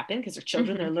that's going to happen because they're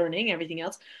children, they're learning everything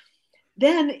else,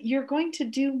 then you're going to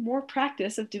do more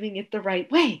practice of doing it the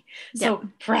right way. So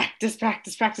practice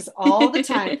all the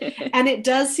time. And it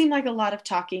does seem like a lot of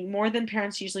talking, more than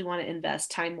parents usually want to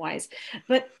invest time-wise.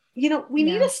 But we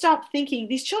need to stop thinking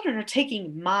these children are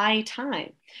taking my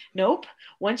time. Nope.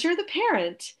 Once you're the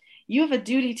parent, you have a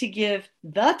duty to give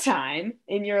the time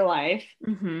in your life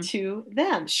to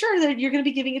them. Sure, that you're going to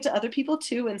be giving it to other people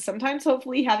too. And sometimes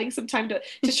hopefully having some time to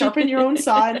sharpen your own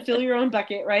saw and fill your own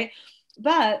bucket, right?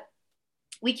 But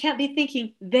we can't be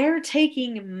thinking they're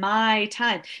taking my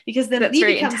time, because then that's we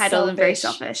very become entitled and very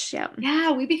selfish.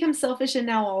 Yeah, we become selfish, and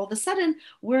now all of a sudden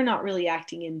we're not really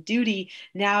acting in duty.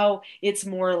 Now it's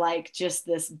more like just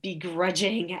this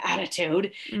begrudging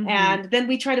attitude, and then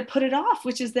we try to put it off,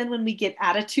 which is then when we get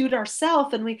attitude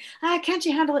ourselves, and we can't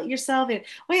you handle it yourself? And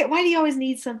why do you always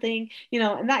need something?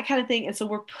 And that kind of thing. And so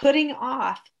we're putting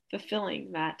off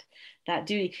fulfilling that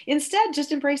duty. Instead,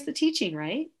 just embrace the teaching,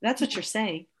 right? That's what you're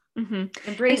saying.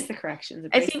 Embrace the corrections.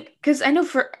 I think, because I know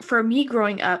for me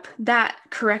growing up, that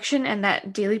correction and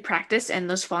that daily practice and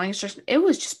those following instructions, it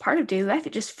was just part of daily life.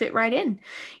 It just fit right in,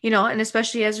 and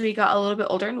especially as we got a little bit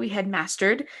older and we had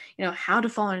mastered, how to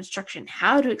follow an instruction,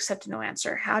 how to accept a no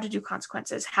answer, how to do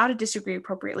consequences, how to disagree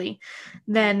appropriately,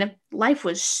 then life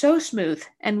was so smooth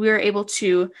and we were able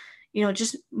to,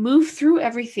 just move through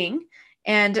everything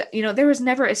And, there was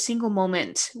never a single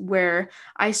moment where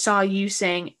I saw you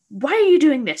saying, why are you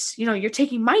doing this? You're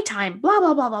taking my time, blah,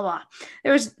 blah, blah, blah, blah.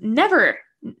 There was never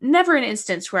an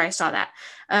instance where I saw that.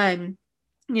 I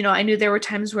knew there were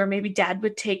times where maybe dad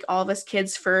would take all of us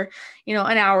kids for, an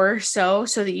hour or so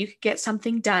that you could get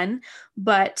something done.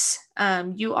 But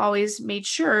you always made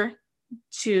sure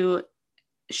to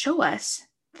show us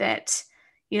that,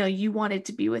 you wanted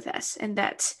to be with us, and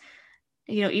that,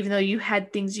 even though you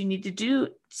had things you need to do,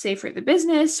 say for the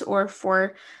business or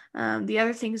for the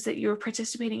other things that you were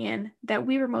participating in, that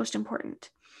we were most important.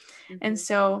 Mm-hmm. And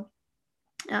so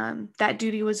that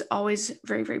duty was always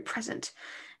very, very present.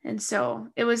 And so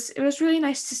it was really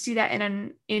nice to see that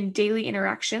in daily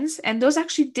interactions. And those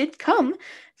actually did come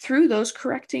through those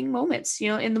correcting moments.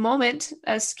 In the moment,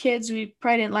 as kids, we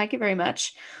probably didn't like it very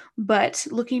much. But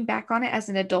looking back on it as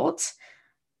an adult,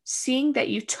 seeing that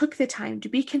you took the time to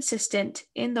be consistent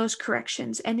in those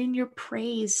corrections and in your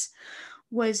praise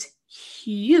was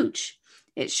huge.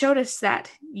 It showed us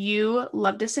that you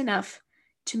loved us enough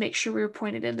to make sure we were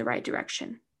pointed in the right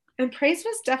direction. And praise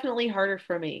was definitely harder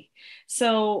for me.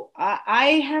 So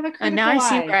I have a critical eye. And now I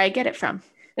see where I get it from.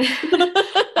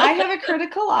 I have a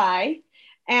critical eye.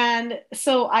 And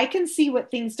so I can see what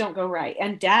things don't go right.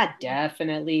 And dad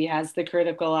definitely has the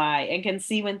critical eye and can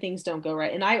see when things don't go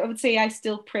right. And I would say I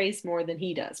still praise more than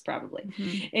he does, probably.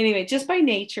 Mm-hmm. Anyway, just by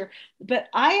nature. But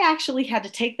I actually had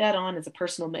to take that on as a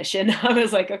personal mission. I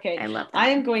was like, okay, I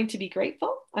am going to be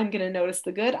grateful. I'm going to notice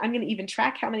the good. I'm going to even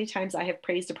track how many times I have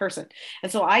praised a person.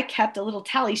 And so I kept a little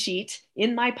tally sheet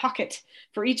in my pocket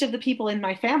for each of the people in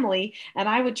my family. And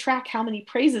I would track how many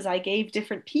praises I gave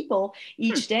different people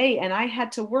each day. And I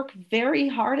had to work very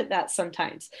hard at that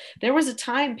sometimes. There was a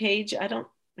time, Paige,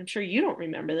 I'm sure you don't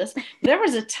remember this. There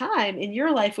was a time in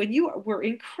your life when you were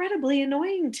incredibly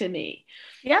annoying to me.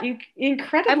 Yeah.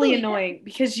 Incredibly annoying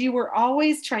because you were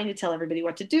always trying to tell everybody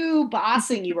what to do,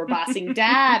 you were bossing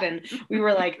dad. And we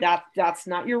were like, that's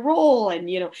not your role. And,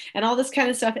 and all this kind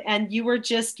of stuff. And you were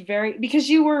just because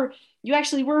you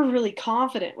actually were really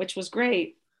confident, which was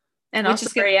great. And also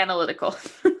very analytical.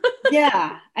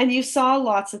 Yeah. And you saw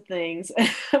lots of things,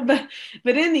 but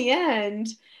in the end,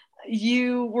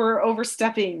 you were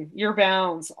overstepping your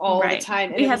bounds all the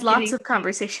time. And we had lots of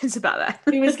conversations about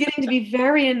that. It was getting to be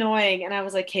very annoying. And I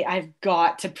was like, hey, I've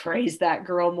got to praise that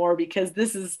girl more because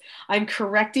I'm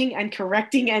correcting and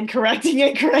correcting and correcting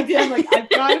and correcting. I'm like, I've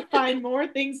got to find more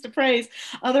things to praise.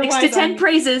 Otherwise, 6 to 10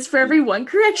 praises for every one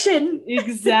correction.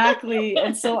 Exactly.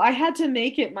 And so I had to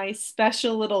make it my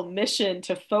special little mission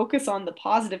to focus on the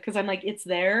positive because I'm like, it's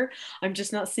there. I'm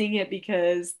just not seeing it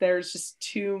because there's just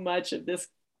too much of this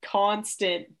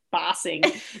constant bossing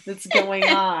that's going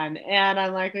on. And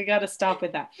I'm like, we got to stop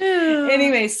with that.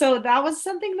 Anyway, so that was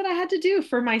something that I had to do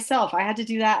for myself. I had to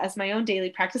do that as my own daily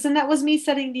practice. And that was me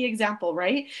setting the example,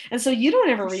 right? And so you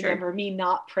don't ever remember me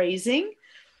not praising,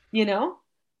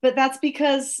 but that's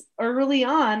because early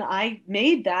on, I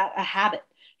made that a habit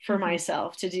for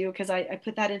myself to do because I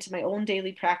put that into my own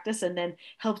daily practice and then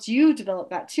helped you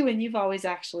develop that too. And you've always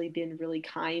actually been really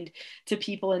kind to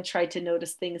people and tried to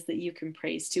notice things that you can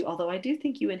praise too. Although I do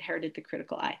think you inherited the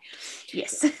critical eye.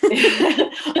 Yes.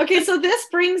 Okay. So this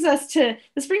brings us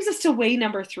to way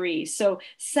number 3. So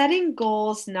setting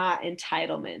goals, not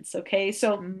entitlements. Okay.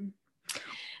 So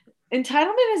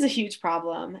entitlement is a huge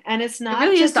problem and it's not. It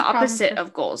really is the opposite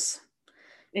of goals.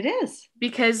 It is.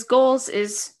 Because goals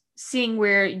is seeing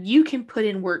where you can put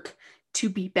in work to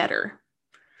be better.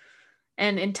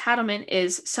 And entitlement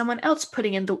is someone else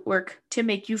putting in the work to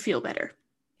make you feel better.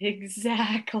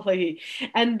 Exactly.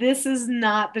 And this is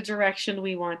not the direction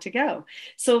we want to go.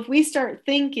 So if we start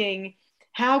thinking,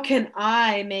 how can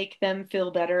I make them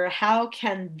feel better? How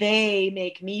can they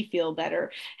make me feel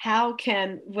better? How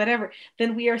can whatever?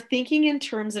 Then we are thinking in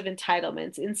terms of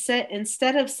entitlements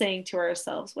instead of saying to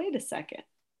ourselves, wait a second.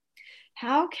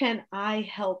 How can I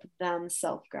help them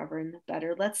self-govern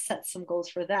better? Let's set some goals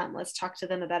for them. Let's talk to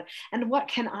them about it. And what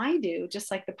can I do?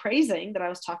 Just like the praising that I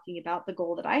was talking about, the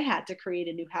goal that I had to create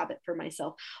a new habit for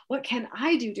myself. What can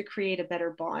I do to create a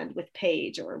better bond with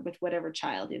Paige or with whatever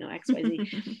child,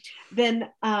 XYZ? Then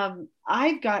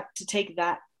I've got to take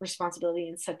that responsibility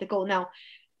and set the goal. Now,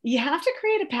 you have to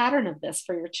create a pattern of this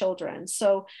for your children.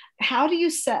 So how do you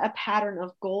set a pattern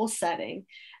of goal setting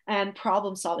and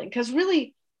problem solving? Because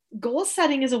really, goal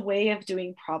setting is a way of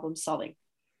doing problem solving.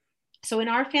 So in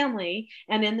our family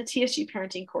and in the TSG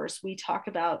parenting course, we talk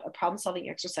about a problem solving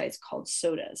exercise called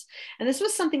SOTAs. And this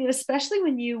was something that, especially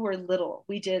when you were little,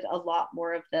 we did a lot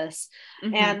more of this.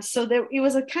 Mm-hmm. And so it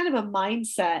was a kind of a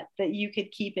mindset that you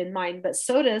could keep in mind. But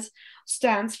SOTAs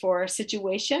stands for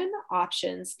situation,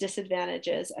 options,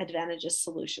 disadvantages, advantages,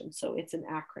 solutions. So it's an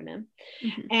acronym.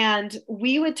 Mm-hmm. And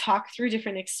we would talk through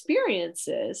different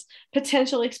experiences,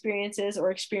 potential experiences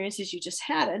or experiences you just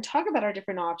had, and talk about our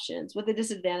different options, what the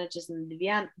disadvantages and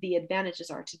the advantages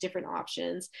are to different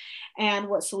options, and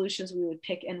what solutions we would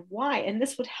pick and why. And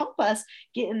this would help us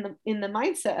get in the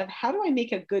mindset of, how do I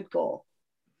make a good goal,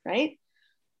 right?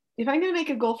 If I'm going to make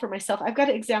a goal for myself, I've got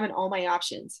to examine all my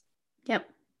options. Yep.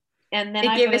 And then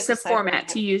it gave us a format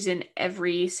to use in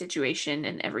every situation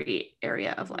and every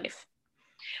area of life.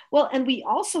 Well, and we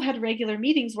also had regular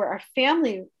meetings where our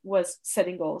family was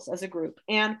setting goals as a group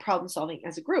and problem solving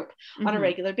as a group on a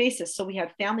regular basis. So we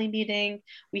had family meeting,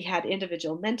 we had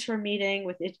individual mentor meeting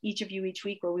with each of you each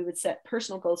week, where we would set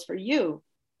personal goals for you.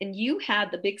 And you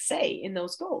had the big say in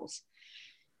those goals.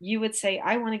 You would say,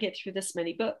 I want to get through this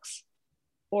many books,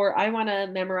 or I want to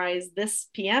memorize this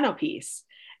piano piece.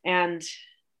 And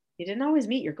you didn't always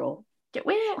meet your goal.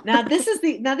 Now this is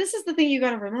the thing you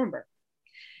got to remember.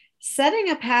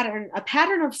 Setting a pattern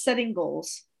of setting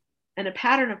goals and a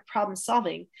pattern of problem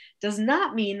solving does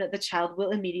not mean that the child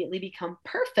will immediately become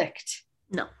perfect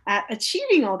at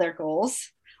achieving all their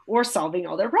goals or solving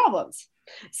all their problems.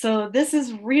 So this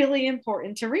is really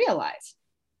important to realize.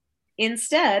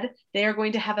 Instead, they are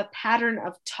going to have a pattern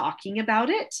of talking about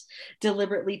it,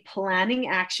 deliberately planning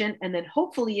action, and then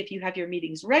hopefully, if you have your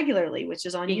meetings regularly, which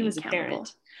is on you as a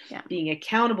parent, being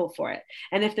accountable for it.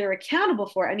 And if they're accountable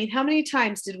for it, I mean, how many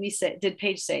times did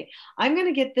Paige say, I'm going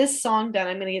to get this song done,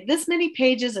 I'm going to get this many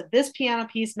pages of this piano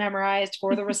piece memorized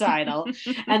for the recital.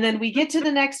 And then we get to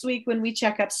the next week when we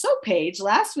check up, so Paige,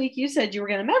 last week you said you were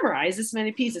going to memorize this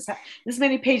many pieces, this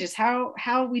many pages. How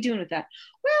are we doing with that?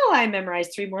 Well, I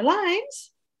memorized 3 more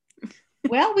lines.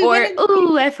 Well,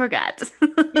 I forgot.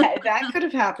 Yeah, that could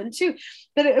have happened too.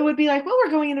 But it would be like, well,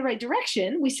 we're going in the right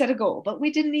direction. We set a goal, but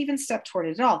we didn't even step toward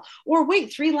it at all. Or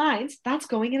wait, 3 lines, that's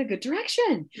going in a good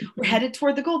direction. We're headed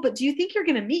toward the goal. But do you think you're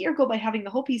going to meet your goal by having the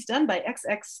whole piece done by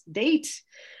XX date?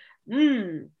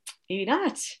 Maybe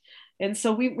not. And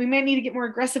so we may need to get more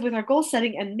aggressive with our goal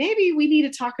setting. And maybe we need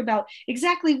to talk about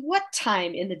exactly what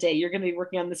time in the day you're going to be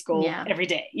working on this goal every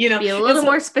day. Be a little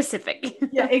more specific.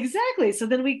 Yeah, exactly. So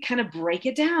then we kind of break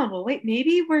it down. Well, wait,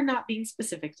 maybe we're not being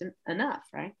specific enough,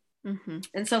 right? Mm-hmm.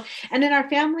 And in our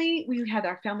family, we had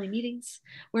our family meetings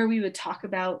where we would talk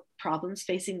about problems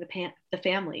facing the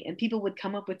family, and people would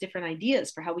come up with different ideas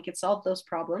for how we could solve those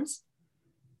problems.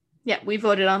 Yeah, we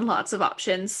voted on lots of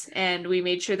options, and we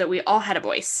made sure that we all had a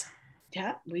voice.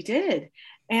 Yeah, we did.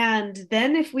 And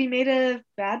then if we made a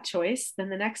bad choice, then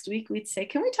the next week we'd say,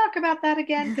 can we talk about that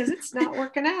again? Because it's not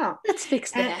working out. Let's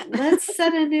fix that. Let's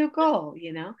set a new goal,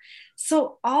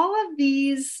 So all of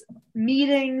these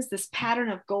meetings, this pattern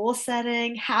of goal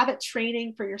setting, habit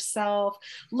training for yourself,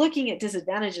 looking at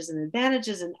disadvantages and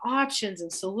advantages and options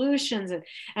and solutions,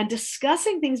 and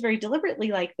discussing things very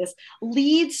deliberately like this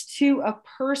leads to a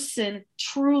person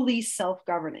truly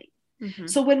self-governing. Mm-hmm.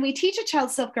 So when we teach a child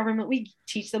self-government, we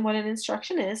teach them what an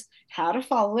instruction is, how to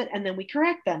follow it, and then we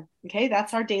correct them. Okay,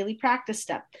 that's our daily practice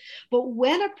step. But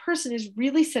when a person is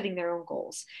really setting their own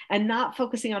goals and not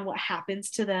focusing on what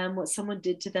happens to them, what someone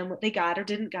did to them, what they got or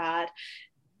didn't got,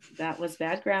 that was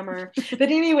bad grammar. But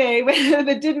anyway,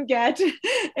 that didn't get.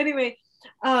 Anyway,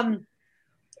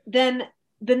 then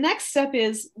the next step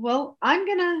is, well, I'm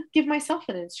going to give myself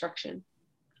an instruction.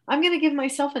 I'm going to give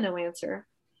myself a no answer.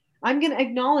 I'm going to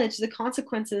acknowledge the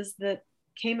consequences that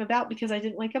came about because I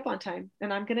didn't wake up on time,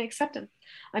 and I'm going to accept them.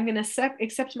 I'm going to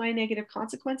accept my negative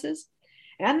consequences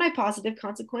and my positive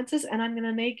consequences, and I'm going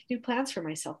to make new plans for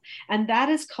myself. And that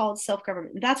is called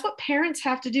self-government. That's what parents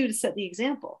have to do to set the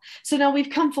example. So now we've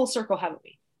come full circle, haven't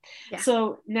we? Yeah.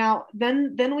 So now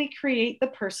then we create the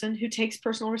person who takes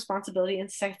personal responsibility and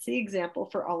sets the example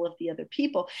for all of the other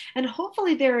people. And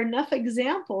hopefully there are enough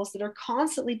examples that are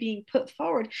constantly being put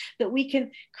forward that we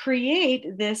can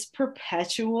create this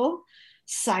perpetual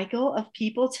cycle of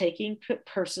people taking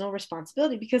personal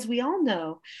responsibility, because we all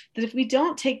know that if we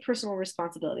don't take personal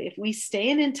responsibility, if we stay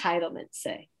in entitlement,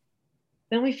 say,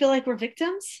 then we feel like we're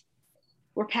victims,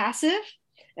 we're passive,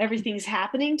 everything's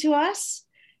happening to us,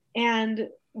 and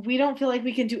we don't feel like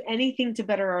we can do anything to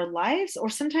better our lives, or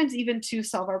sometimes even to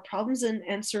solve our problems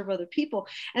and serve other people.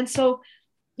 And so,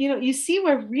 you see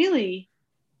where really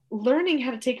learning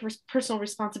how to take personal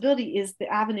responsibility is the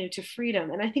avenue to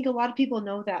freedom. And I think a lot of people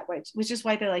know that, which is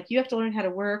why they're like, you have to learn how to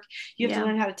work. You have to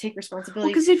learn how to take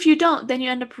responsibility. Because if you don't, then you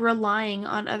end up relying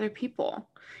on other people.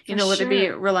 Whether it be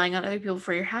relying on other people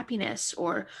for your happiness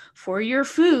or for your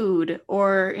food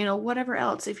or, whatever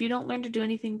else. If you don't learn to do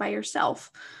anything by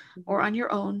yourself or on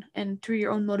your own and through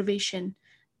your own motivation,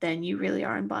 then you really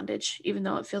are in bondage, even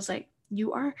though it feels like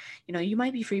you are, you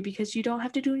might be free because you don't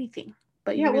have to do anything,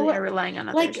 but you Yeah, really well, are relying on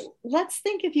others. Like, let's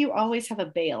think if you always have a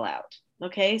bailout.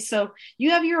 Okay. So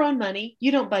you have your own money,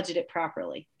 you don't budget it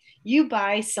properly. You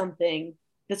buy something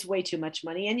that's way too much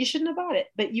money and you shouldn't have bought it,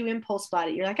 but you impulse bought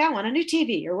it. You're like, I want a new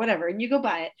TV or whatever. And you go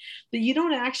buy it, but you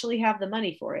don't actually have the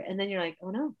money for it. And then you're like,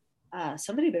 oh no,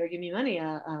 somebody better give me money.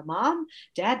 Mom,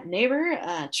 dad, neighbor,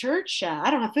 church.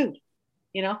 I don't have food,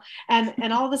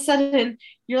 and all of a sudden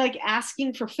you're like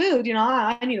asking for food.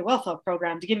 I need a welfare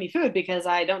program to give me food because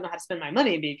I don't know how to spend my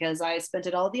money because I spent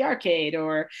it all at the arcade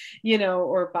or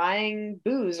buying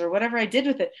booze or whatever I did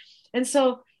with it. And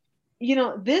so,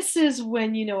 this is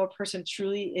when, a person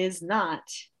truly is not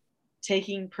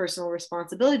taking personal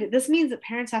responsibility. But this means that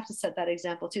parents have to set that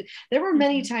example too. There were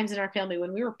many times in our family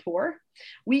when we were poor,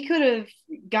 we could have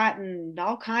gotten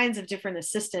all kinds of different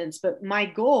assistance, but my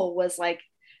goal was like,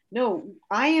 no,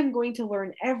 I am going to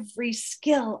learn every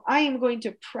skill. I am going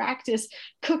to practice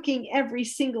cooking every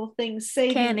single thing,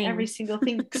 saving every single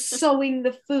thing, sewing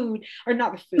the food, or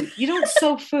not the food. You don't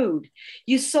sew food.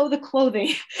 You sew the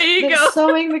clothing. There you go.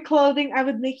 Sewing the clothing. I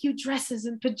would make you dresses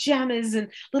and pajamas and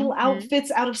little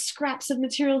outfits out of scraps of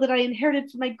material that I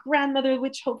inherited from my grandmother,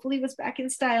 which hopefully was back in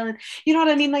style. And you know what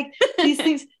I mean? Like these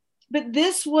things. But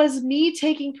this was me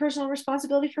taking personal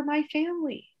responsibility for my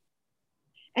family.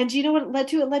 And you know what it led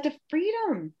to? It led to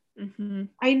freedom.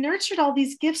 I nurtured all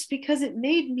these gifts because it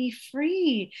made me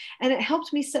free. And it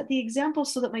helped me set the example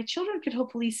so that my children could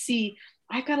hopefully see,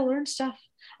 I've got to learn stuff.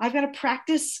 I've got to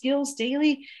practice skills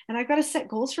daily. And I've got to set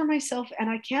goals for myself. And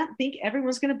I can't think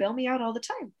everyone's going to bail me out all the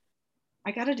time.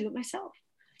 I got to do it myself.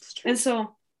 And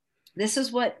so this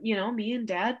is what, me and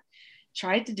Dad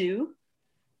tried to do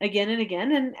again and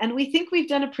again. And we think we've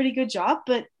done a pretty good job,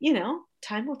 but,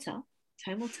 time will tell.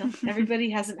 Time will tell.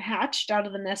 Everybody hasn't hatched out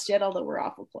of the nest yet, although we're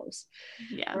awful close.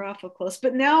 Yeah, we're awful close.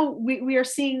 But now we are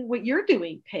seeing what you're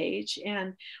doing, Paige,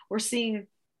 and we're seeing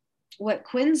what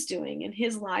Quinn's doing in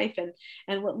his life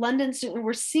and what London's doing. And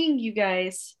we're seeing you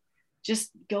guys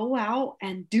just go out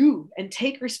and do and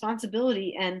take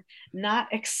responsibility and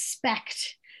not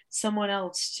expect someone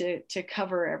else to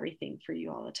cover everything for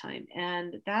you all the time.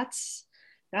 And that's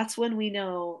when we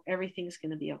know everything's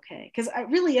going to be okay. Because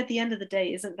really, at the end of the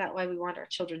day, isn't that why we want our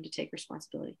children to take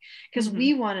responsibility? Because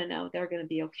we want to know they're going to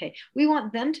be okay. We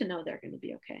want them to know they're going to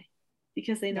be okay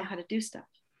because they know how to do stuff.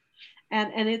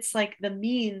 And it's like the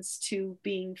means to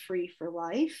being free for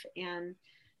life and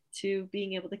to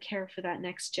being able to care for that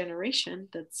next generation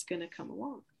that's going to come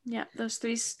along. Yeah, those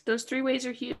three ways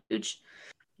are huge.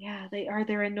 Yeah, they are.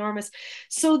 They're enormous.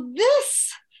 So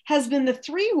this has been the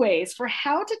 3 ways for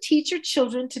how to teach your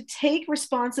children to take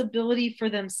responsibility for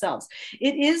themselves.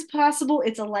 It is possible.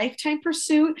 It's a lifetime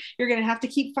pursuit. You're going to have to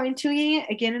keep fine-tuning it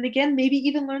again and again, maybe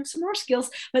even learn some more skills,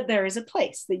 but there is a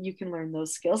place that you can learn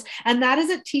those skills. And that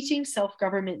is at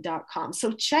teachingselfgovernment.com.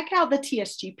 So check out the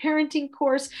TSG parenting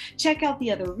course. Check out the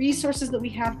other resources that we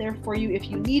have there for you. If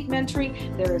you need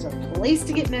mentoring, there is a place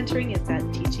to get mentoring. It's at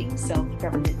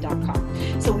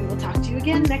teachingselfgovernment.com. So we will talk to you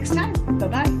again next time.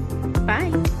 Bye-bye.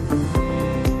 Bye.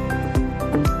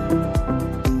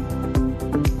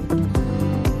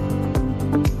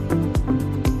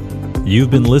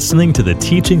 You've been listening to the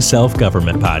Teaching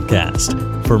Self-Government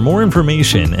podcast. For more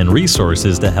information and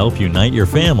resources to help unite your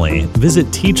family, visit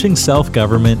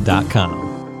teachingselfgovernment.com.